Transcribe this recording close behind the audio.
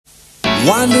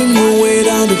Winding your way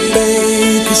down to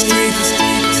Baker Street,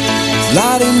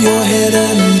 light in your head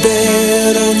and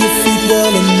dead on your feet.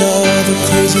 Well, another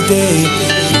crazy day.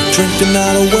 Drink the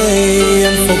night away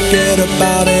and forget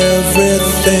about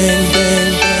everything.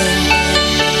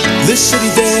 This city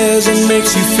dares and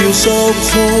makes you feel so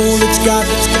cold. It's got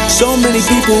so many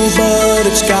people, but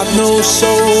it's got no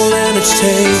soul. And it's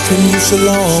taken you so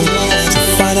long to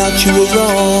find out you were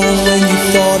wrong when you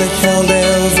thought it held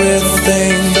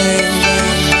everything.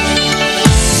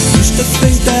 Used to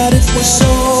think that it was so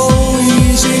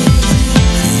easy.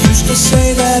 Used to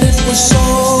say that it was so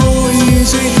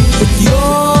easy. But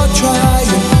you're trying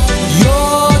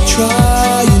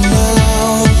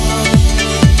now.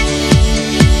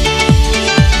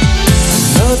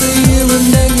 Another year and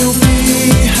then you'll be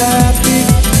happy.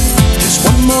 Just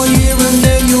one more year and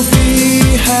then you'll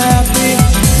be happy.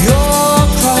 You're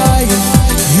crying now.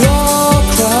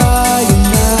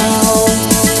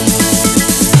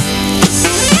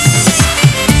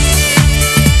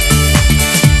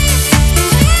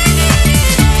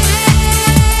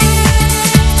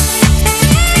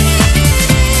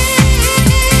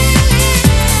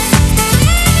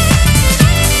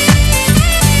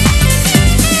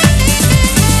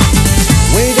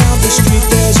 Way down the street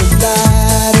there's a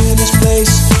light in his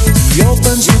place. He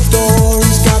opens the door,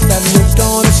 he's got that look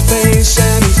on his face,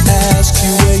 and he asks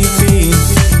you where you've been.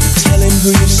 You tell him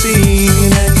who you've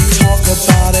seen, and you talk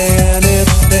about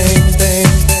anything.